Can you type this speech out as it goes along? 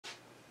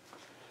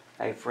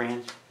Hey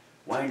friends,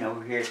 Wayne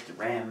over here at the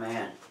Ram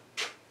Man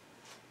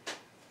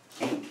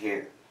Inc.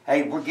 here.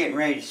 Hey, we're getting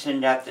ready to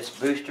send out this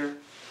booster,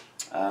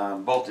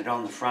 bolted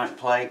on the front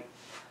plate,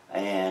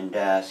 and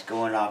it's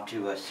going off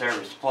to a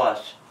Service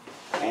Plus.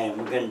 And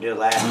we're going to do a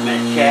last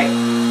minute check,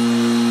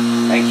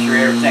 make sure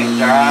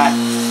everything's alright.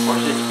 Of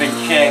course it's been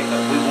checked,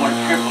 but we want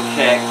to triple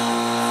check.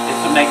 This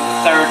will make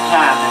the third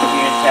time this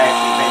unit's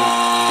actually been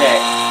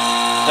checked.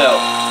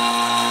 So,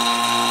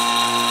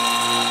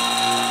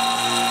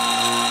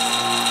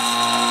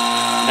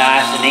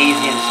 nice and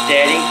easy and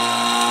steady.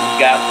 We've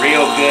got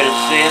real good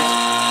assist.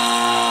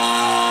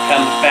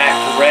 Comes back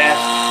to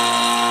rest.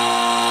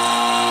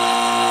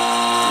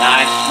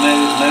 Nice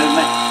smooth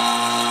movement.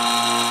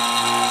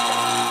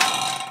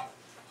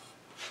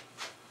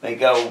 They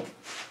go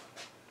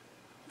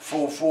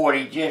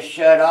 440 just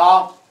shut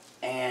off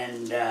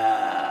and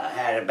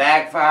had a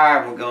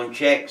backfire. We're going to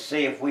check to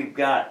see if we've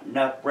got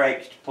enough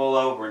brakes to pull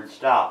over and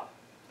stop.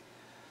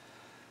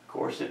 Of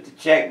course, if the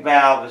check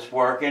valve is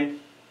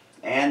working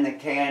and the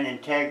can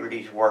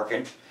integrity's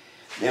working,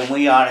 then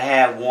we ought to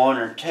have one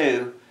or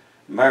two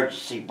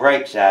emergency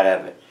brakes out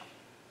of it.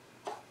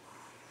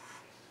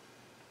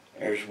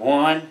 There's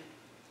one,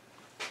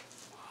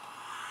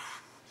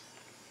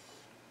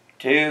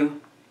 two,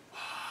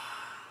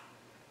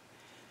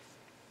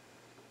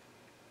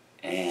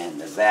 and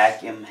the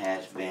vacuum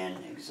has been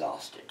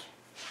exhausted,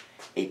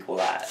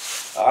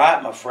 equalized.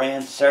 Alright, my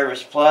friends,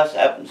 Service Plus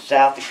up in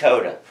South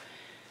Dakota.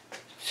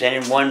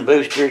 Sending one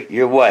booster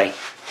your way.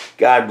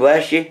 God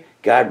bless you,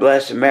 God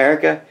bless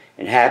America,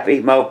 and happy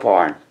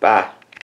Moparing. Bye.